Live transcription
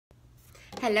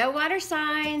Hello, water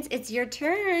signs. It's your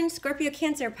turn. Scorpio,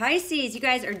 Cancer, Pisces. You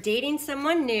guys are dating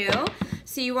someone new.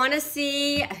 So you want to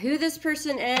see who this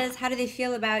person is, how do they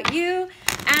feel about you,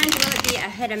 and will it be a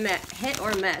hit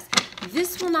or miss?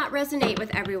 This will not resonate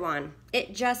with everyone.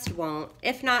 It just won't.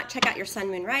 If not, check out your sun,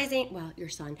 moon, rising. Well, your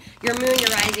sun, your moon, your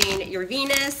rising, your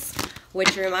Venus.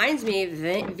 Which reminds me,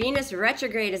 Venus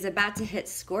retrograde is about to hit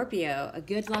Scorpio.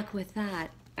 Good luck with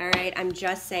that. All right, I'm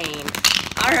just saying.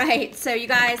 All right, so you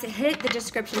guys hit the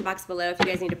description box below if you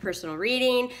guys need a personal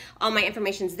reading. All my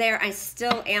information's there. I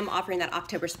still am offering that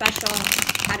October special.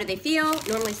 How do they feel?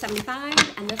 Normally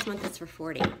 $75, and this month it's for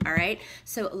 $40. All right,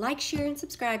 so like, share, and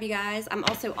subscribe, you guys. I'm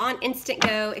also on Instant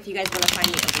Go if you guys want to find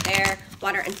me over there.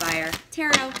 Water and Fire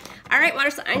Tarot. All right, water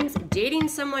signs, dating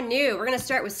someone new. We're gonna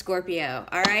start with Scorpio.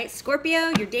 All right,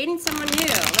 Scorpio, you're dating someone new.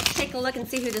 Let's take a look and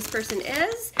see who this person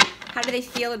is. How do they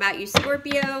feel about you,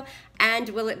 Scorpio? And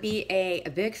will it be a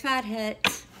big fat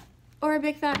hit or a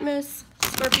big fat miss?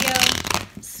 Scorpio.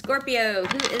 Scorpio,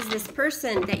 who is this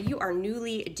person that you are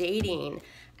newly dating?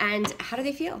 And how do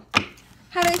they feel?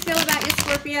 How do they feel about you,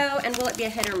 Scorpio? And will it be a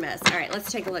hit or miss? All right,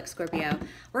 let's take a look, Scorpio.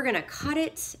 We're gonna cut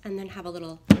it and then have a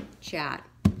little chat.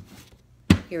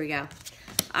 Here we go.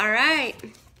 All right.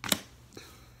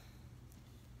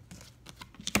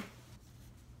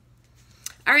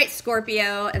 All right,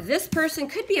 Scorpio, this person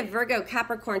could be a Virgo,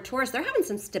 Capricorn, Taurus. They're having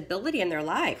some stability in their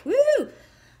life. Woo!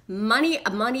 Money,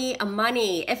 money,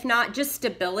 money. If not, just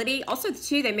stability. Also,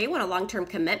 too, they may want a long-term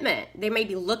commitment. They may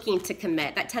be looking to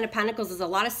commit. That Ten of Pentacles is a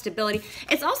lot of stability.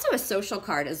 It's also a social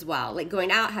card as well, like going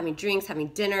out, having drinks, having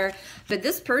dinner. But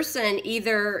this person,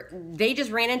 either they just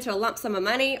ran into a lump sum of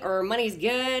money, or money's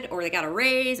good, or they got a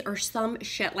raise, or some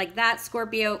shit like that.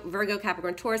 Scorpio, Virgo,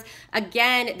 Capricorn, Taurus.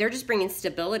 Again, they're just bringing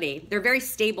stability. They're a very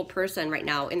stable person right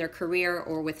now in their career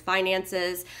or with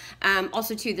finances.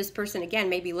 Also, too, this person, again,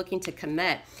 may be looking to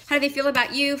commit. How do they feel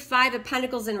about you? Five of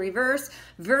Pentacles in reverse.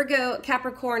 Virgo,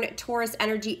 Capricorn, Taurus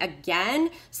energy again.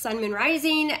 Sun, moon,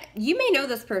 rising. You may know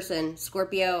this person,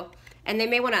 Scorpio, and they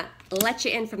may want to let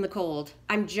you in from the cold.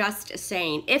 I'm just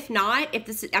saying. If not, if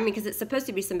this, because it's supposed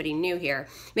to be somebody new here.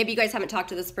 Maybe you guys haven't talked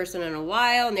to this person in a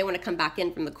while and they want to come back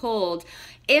in from the cold.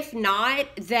 If not,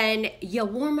 then you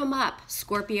warm them up,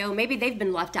 Scorpio. Maybe they've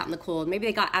been left out in the cold. Maybe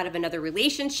they got out of another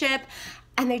relationship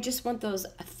and they just want those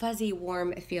fuzzy,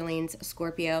 warm feelings,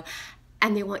 Scorpio,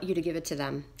 and they want you to give it to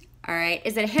them. All right,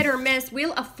 is it a hit or miss?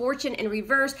 Wheel of Fortune in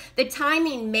reverse. The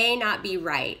timing may not be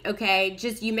right, okay?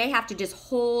 You may have to just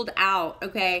hold out,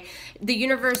 okay? The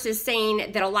universe is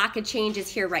saying that a lot of change is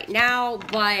here right now,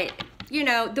 but you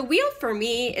know, the wheel for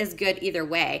me is good either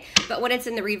way. But when it's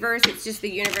in the reverse, it's just the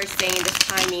universe saying this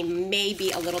timing may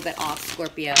be a little bit off,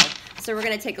 Scorpio. So we're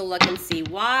going to take a look and see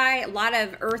why. A lot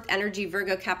of earth energy,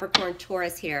 Virgo, Capricorn,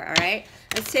 Taurus here, all right?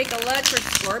 Let's take a look for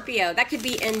Scorpio. That could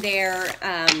be in their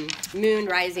moon,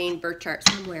 rising, birth chart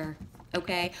somewhere,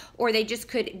 okay? Or they just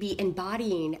could be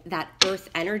embodying that earth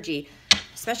energy,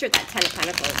 especially with that Ten of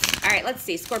Pentacles. All right, let's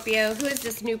see. Scorpio, who is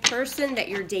this new person that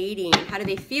you're dating? How do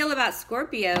they feel about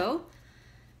Scorpio?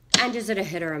 And is it a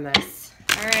hit or a miss?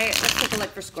 All right, let's take a look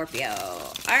for Scorpio.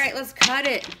 All right, let's cut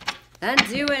it and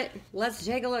do it. Let's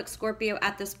take a look, Scorpio,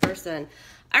 at this person.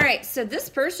 All right, so this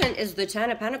person is the Ten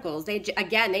of Pentacles. They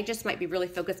just might be really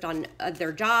focused on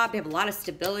their job. They have a lot of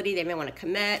stability. They may want to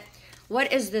commit.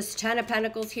 What is this Ten of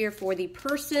Pentacles here for the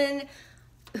person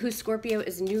who Scorpio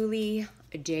is newly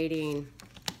dating?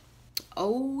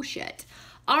 Oh, shit.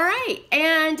 All right,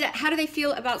 and how do they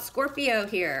feel about Scorpio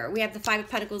here? We have the Five of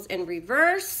Pentacles in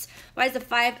reverse. Why is the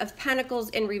Five of Pentacles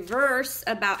in reverse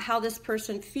about how this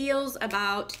person feels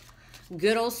about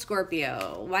good old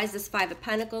Scorpio? Why is this Five of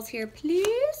Pentacles here,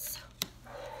 please?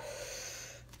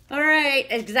 All right,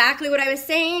 exactly what I was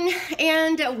saying.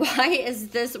 And why is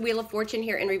this Wheel of Fortune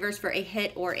here in reverse for a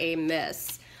hit or a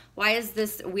miss? Why is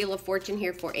this Wheel of Fortune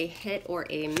here for a hit or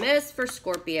a miss for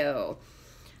Scorpio?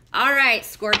 All right,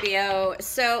 Scorpio.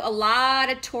 So a lot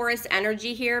of Taurus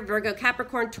energy here. Virgo,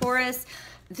 Capricorn, Taurus.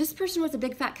 This person wants a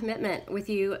big fat commitment with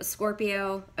you,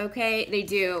 Scorpio. Okay, they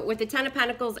do. With the Ten of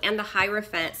Pentacles and the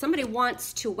Hierophant, somebody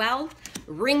wants to, well,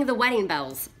 ring the wedding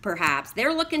bells, perhaps.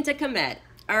 They're looking to commit.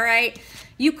 All right.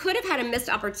 You could have had a missed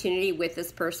opportunity with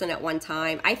this person at one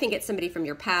time. I think it's somebody from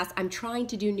your past. I'm trying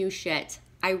to do new shit.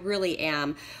 I really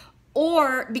am.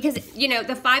 Or because, you know,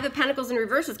 the Five of Pentacles in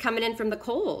reverse is coming in from the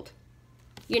cold.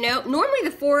 You know, normally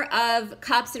the Four of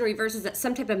Cups in reverse is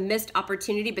some type of missed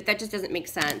opportunity, but that just doesn't make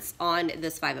sense on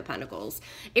this Five of Pentacles.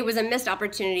 It was a missed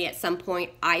opportunity at some point,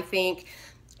 I think.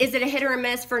 Is it a hit or a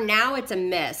miss? For now, it's a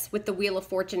miss with the Wheel of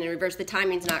Fortune in reverse. The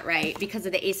timing's not right because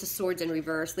of the Ace of Swords in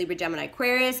reverse. Libra, Gemini,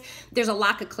 Aquarius. There's a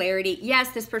lack of clarity.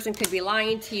 Yes, this person could be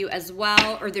lying to you as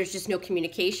well, or there's just no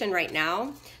communication right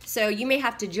now. So you may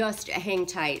have to just hang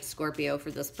tight, Scorpio, for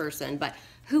this person. But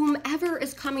whomever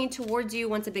is coming towards you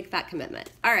wants a big fat commitment.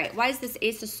 All right, why is this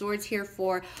Ace of Swords here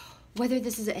for? Whether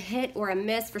this is a hit or a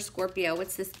miss for Scorpio.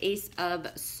 What's this Ace of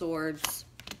Swords?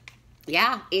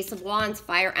 Yeah, Ace of Wands,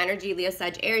 fire energy, Leo,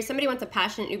 Sag, Aries. Somebody wants a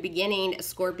passionate new beginning,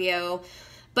 Scorpio,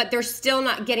 but they're still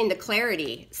not getting the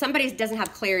clarity. Somebody doesn't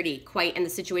have clarity quite in the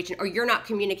situation, or you're not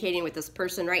communicating with this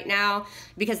person right now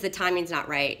because the timing's not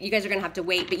right. You guys are going to have to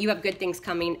wait, but you have good things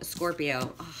coming,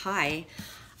 Scorpio. Oh, hi.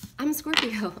 I'm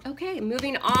Scorpio. Okay,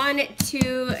 moving on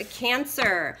to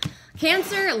Cancer.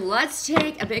 Cancer, let's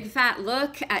take a big fat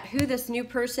look at who this new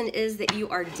person is that you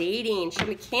are dating. Show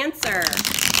me Cancer.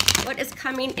 What is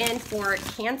coming in for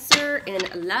Cancer in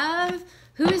love?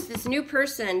 Who is this new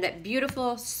person that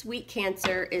beautiful, sweet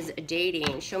Cancer is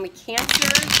dating? Show me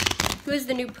Cancer. Who is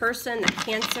the new person that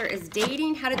Cancer is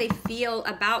dating? How do they feel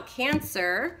about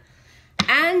Cancer?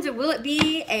 And will it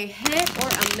be a hit or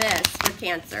a miss for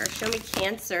Cancer? Show me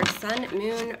Cancer. Sun,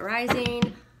 moon, rising,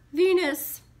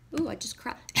 Venus. Ooh, I just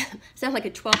cried. Sound like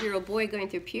a 12-year-old boy going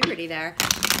through puberty there.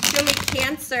 Show me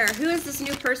Cancer. Who is this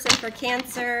new person for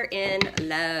Cancer in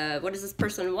love? What does this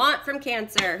person want from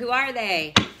Cancer? Who are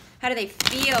they? How do they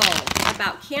feel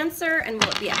about Cancer? And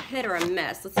will it be a hit or a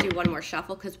miss? Let's do one more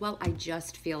shuffle because, well, I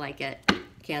just feel like it.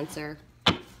 Cancer.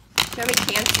 Show me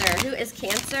Cancer. Who is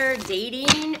Cancer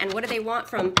dating? And what do they want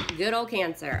from good old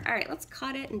Cancer? All right, let's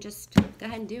cut it and just go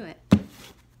ahead and do it.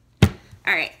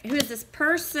 All right, who is this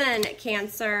person,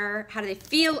 Cancer? How do they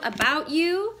feel about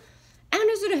you? And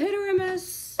is it a hit or a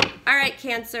miss? All right,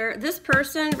 Cancer. This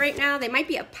person right now, they might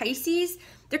be a Pisces.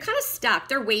 They're kind of stuck.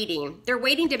 They're waiting. They're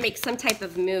waiting to make some type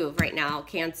of move right now,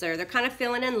 Cancer. They're kind of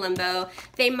feeling in limbo.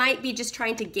 They might be just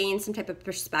trying to gain some type of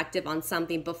perspective on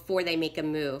something before they make a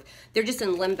move. They're just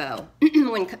in limbo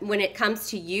when it comes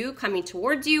to you, coming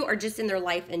towards you, or just in their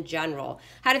life in general.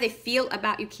 How do they feel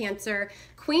about you, Cancer?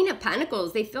 Queen of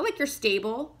Pentacles. They feel like you're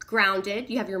stable, grounded.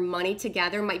 You have your money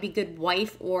together. Might be good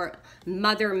wife or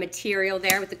mother material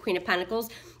there with the Queen of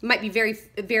Pentacles. Might be very,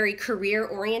 very career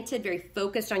oriented, very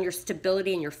focused on your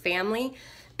stability and your family.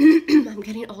 I'm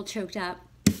getting all choked up.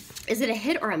 Is it a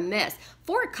hit or a miss?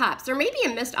 Four of Cups. There may be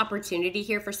a missed opportunity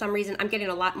here for some reason. I'm getting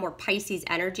a lot more Pisces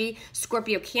energy.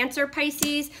 Scorpio, Cancer,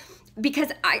 Pisces.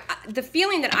 Because the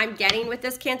feeling that I'm getting with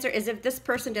this Cancer is if this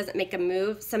person doesn't make a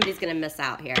move, somebody's going to miss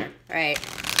out here, right?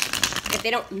 If they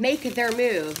don't make their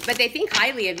move, but they think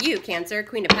highly of you, Cancer,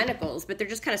 Queen of Pentacles, but they're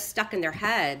just kind of stuck in their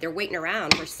head. They're waiting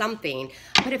around for something.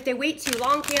 But if they wait too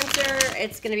long, Cancer,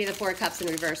 it's going to be the Four of Cups in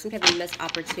reverse, some type of missed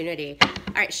opportunity.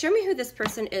 All right, show me who this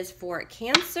person is for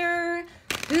Cancer.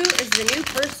 Who is the new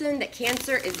person that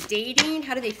Cancer is dating?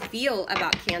 How do they feel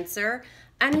about Cancer?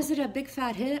 And is it a big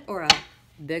fat hit or a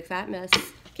big fat miss?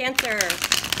 Cancer.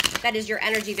 That is your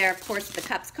energy there, of course, with the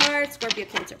Cups card. Scorpio,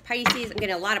 Cancer, Pisces. I'm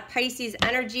getting a lot of Pisces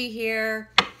energy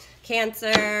here.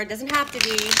 Cancer. Doesn't have to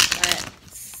be,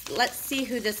 but let's see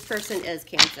who this person is,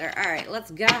 Cancer. All right,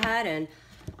 let's go ahead and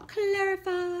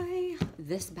clarify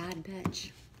this bad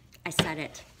bitch. I said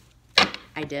it.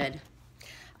 I did.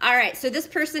 All right, so this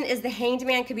person is the Hanged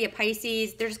Man, could be a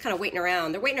Pisces. They're just kind of waiting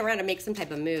around. They're waiting around to make some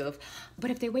type of move. But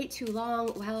if they wait too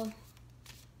long, well,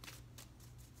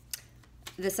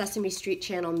 the Sesame Street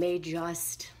channel may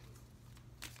just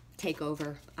take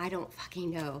over. I don't fucking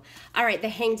know. All right, the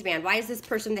Hanged Man. Why is this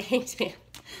person the Hanged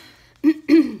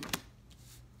Man?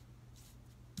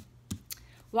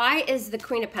 Why is the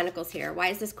Queen of Pentacles here? Why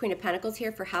is this Queen of Pentacles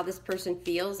here for how this person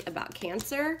feels about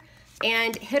Cancer?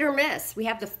 And hit or miss. We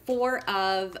have the Four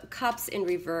of Cups in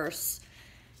reverse.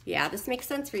 Yeah, this makes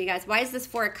sense for you guys. Why is this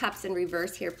Four of Cups in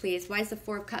reverse here, please? Why is the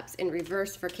Four of Cups in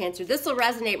reverse for Cancer? This will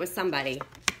resonate with somebody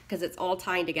because it's all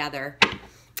tying together.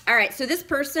 All right, so this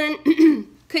person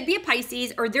could be a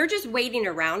Pisces, or they're just waiting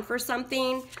around for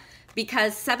something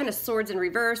because Seven of Swords in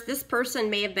reverse. This person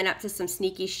may have been up to some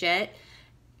sneaky shit.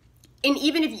 And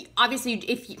even if you, obviously,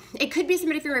 it could be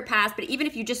somebody from your past, but even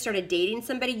if you just started dating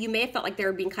somebody, you may have felt like they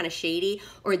were being kind of shady,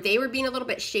 or they were being a little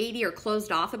bit shady or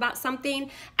closed off about something,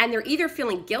 and they're either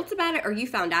feeling guilt about it or you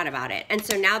found out about it. And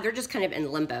so now they're just kind of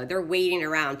in limbo. They're waiting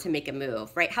around to make a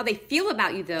move, right? How they feel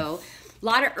about you, though, a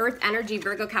lot of Earth energy,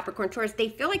 Virgo, Capricorn, Taurus, they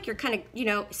feel like you're kind of, you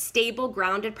know, stable,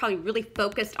 grounded, probably really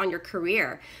focused on your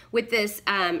career. With this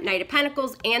Knight of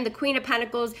Pentacles and the Queen of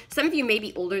Pentacles, some of you may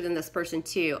be older than this person,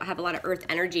 too. I have a lot of Earth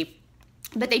energy.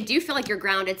 But they do feel like you're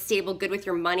grounded, stable, good with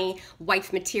your money,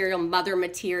 wife material, mother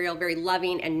material, very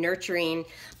loving and nurturing.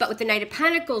 But with the Knight of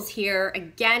Pentacles here,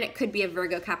 again, it could be a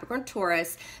Virgo, Capricorn,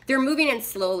 Taurus. They're moving in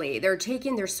slowly. They're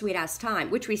taking their sweet ass time,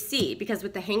 which we see because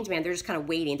with the Hanged Man, they're just kind of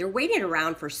waiting. They're waiting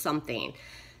around for something.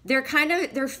 They're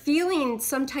feeling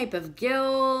some type of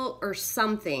guilt or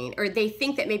something, or they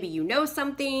think that maybe you know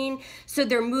something, so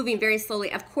they're moving very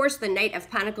slowly. Of course, the Knight of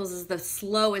Pentacles is the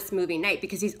slowest moving knight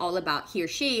because he or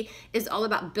she is all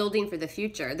about building for the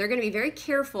future. They're going to be very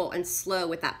careful and slow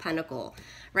with that pentacle,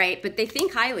 right? But they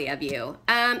think highly of you.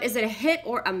 Is it a hit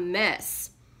or a miss?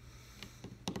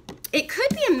 It could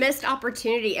be a missed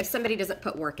opportunity if somebody doesn't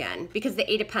put work in, because the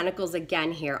Eight of Pentacles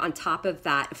again here on top of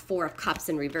that Four of Cups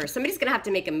in reverse. Somebody's going to have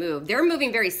to make a move. They're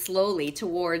moving very slowly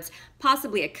towards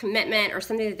possibly a commitment or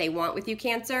something that they want with you,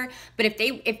 Cancer. But if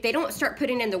they don't start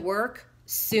putting in the work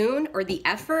soon or the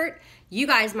effort, you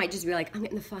guys might just be like, I'm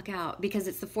getting the fuck out, because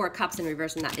it's the Four of Cups in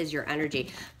reverse and that is your energy.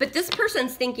 But this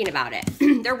person's thinking about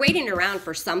it. They're waiting around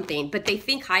for something, but they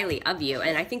think highly of you.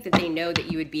 And I think that they know that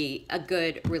you would be a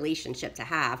good relationship to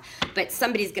have. But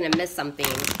somebody's going to miss something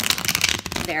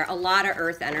there. A lot of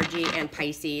earth energy and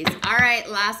Pisces. All right,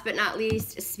 last but not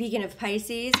least, speaking of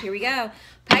Pisces, here we go.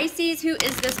 Pisces, who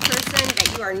is this person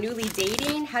that you are newly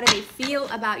dating? How do they feel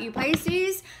about you,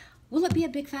 Pisces? Will it be a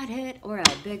big fat hit or a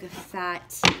big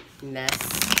fat miss?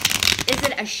 Is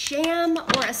it a sham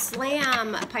or a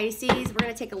slam, Pisces? We're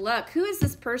going to take a look. Who is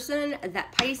this person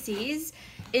that Pisces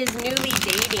is newly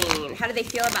dating? How do they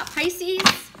feel about Pisces?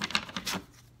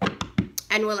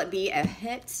 And will it be a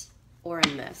hit or a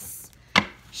miss?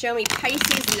 Show me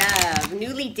Pisces love,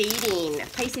 newly dating.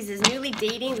 Pisces is newly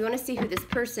dating. We want to see who this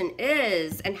person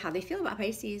is and how they feel about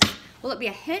Pisces. Will it be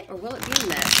a hit or will it be a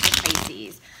miss for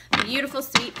Pisces? Beautiful,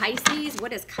 sweet Pisces,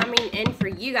 what is coming in for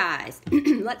you guys?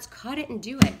 Let's cut it and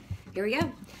do it. Here we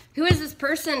go. Who is this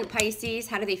person, Pisces?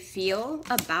 How do they feel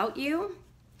about you?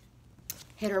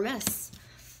 Hit or miss?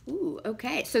 Ooh,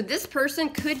 okay. So this person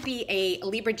could be a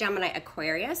Libra, Gemini,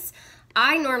 Aquarius.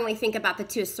 I normally think about the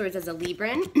Two of Swords as a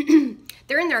Libran.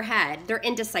 They're in their head. They're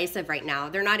indecisive right now.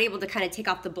 They're not able to kind of take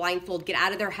off the blindfold, get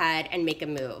out of their head, and make a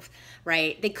move,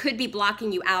 right? They could be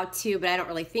blocking you out too, but I don't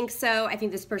really think so. I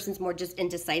think this person's more just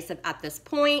indecisive at this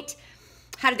point.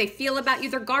 How do they feel about you?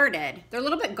 They're guarded. They're a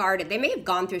little bit guarded. They may have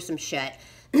gone through some shit.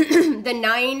 The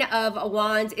Nine of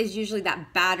Wands is usually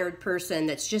that battered person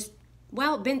that's just,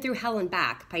 well, been through hell and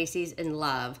back, Pisces, in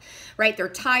love, right? They're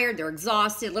tired, they're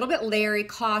exhausted, a little bit leery,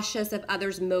 cautious of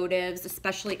others' motives,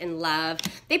 especially in love.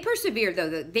 They persevere,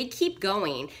 though. They keep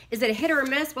going. Is it a hit or a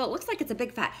miss? Well, it looks like it's a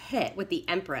big fat hit with the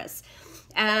Empress.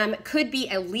 Could be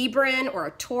a Libran or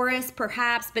a Taurus,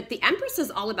 perhaps, but the Empress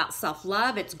is all about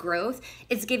self-love, it's growth,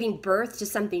 it's giving birth to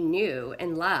something new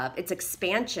in love, it's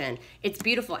expansion, it's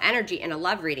beautiful energy in a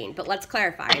love reading. But let's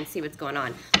clarify and see what's going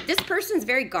on. This person's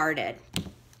very guarded,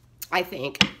 I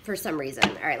think, for some reason.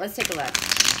 All right, let's take a look.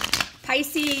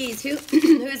 Pisces, who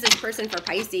is this person for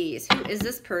Pisces? Who is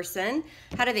this person?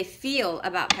 How do they feel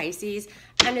about Pisces?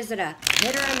 And is it a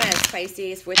hit or a miss,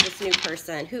 Pisces, with this new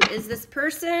person? Who is this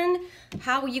person?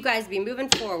 How will you guys be moving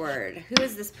forward? Who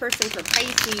is this person for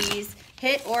Pisces?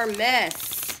 Hit or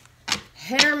miss?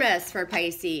 Hit or miss for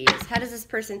Pisces. How does this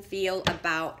person feel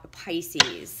about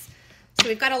Pisces? So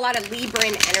we've got a lot of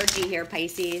Libran energy here,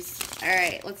 Pisces. All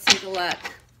right, let's take a look.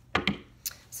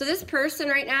 So this person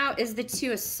right now is the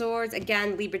Two of Swords.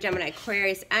 Again, Libra, Gemini,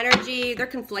 Aquarius energy. They're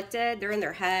conflicted. They're in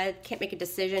their head. Can't make a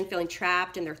decision. Feeling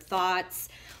trapped in their thoughts.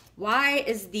 Why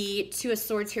is the Two of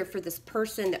Swords here for this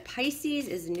person that Pisces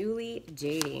is newly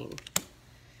dating?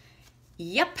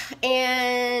 Yep.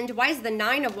 And why is the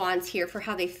Nine of Wands here for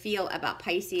how they feel about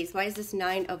Pisces? Why is this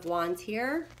Nine of Wands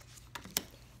here?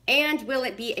 And will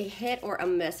it be a hit or a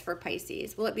miss for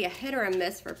Pisces? Will it be a hit or a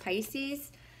miss for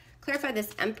Pisces? Clarify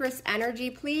this Empress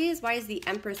energy, please. Why is the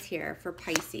Empress here for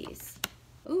Pisces?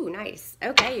 Ooh, nice.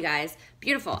 Okay, you guys.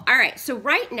 Beautiful. All right, so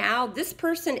right now, this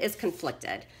person is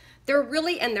conflicted. They're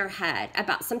really in their head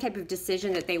about some type of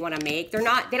decision that they want to make. They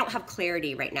don't have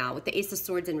clarity right now with the Ace of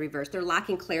Swords in reverse. They're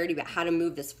lacking clarity about how to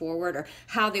move this forward or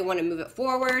how they want to move it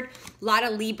forward. A lot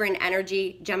of Libran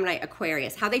energy, Gemini,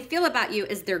 Aquarius. How they feel about you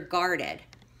is they're guarded.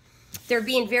 They're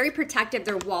being very protective.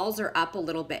 Their walls are up a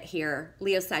little bit here.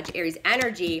 Leo, Sag, Aries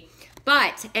energy.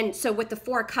 And so with the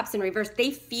Four of Cups in reverse,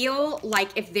 they feel like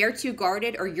if they're too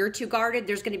guarded or you're too guarded,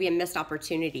 there's going to be a missed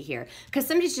opportunity here because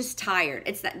somebody's just tired.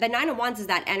 It's that the Nine of Wands is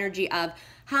that energy of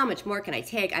how much more can I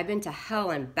take? I've been to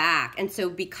hell and back. And so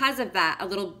because of that,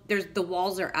 the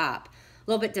walls are up.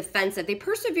 little bit defensive. They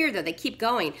persevere though, they keep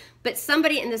going. But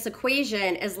somebody in this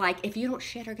equation is like, if you don't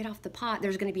shit or get off the pot,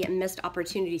 there's gonna be a missed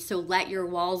opportunity. So let your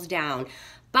walls down.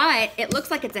 But it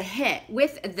looks like it's a hit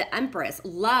with the Empress.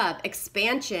 Love,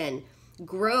 expansion,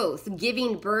 growth,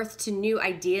 giving birth to new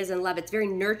ideas and love. It's very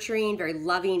nurturing, very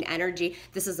loving energy.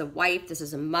 This is a wife, this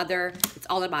is a mother. It's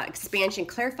all about expansion,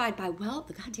 clarified by, well,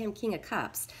 the goddamn King of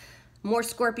Cups. More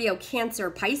Scorpio, Cancer,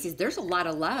 Pisces. There's a lot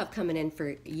of love coming in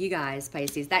for you guys,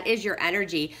 Pisces. That is your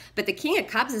energy. But the King of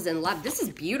Cups is in love. This is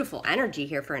beautiful energy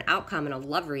here for an outcome in a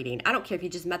love reading. I don't care if you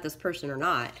just met this person or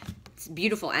not. It's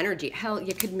beautiful energy. Hell,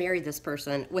 you could marry this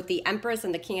person. With the Empress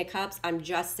and the King of Cups, I'm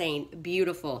just saying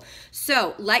beautiful.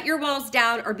 So let your walls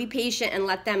down or be patient and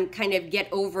let them kind of get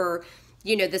over,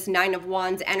 you know, this Nine of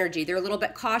Wands energy. They're a little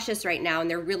bit cautious right now and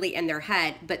they're really in their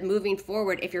head. But moving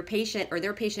forward, if you're patient or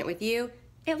they're patient with you,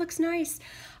 it looks nice.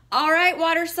 All right,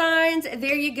 water signs,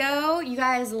 there you go. You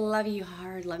guys, love you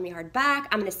hard, love me hard back.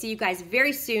 I'm going to see you guys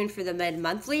very soon for the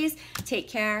mid-monthlies. Take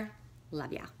care.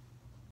 Love ya.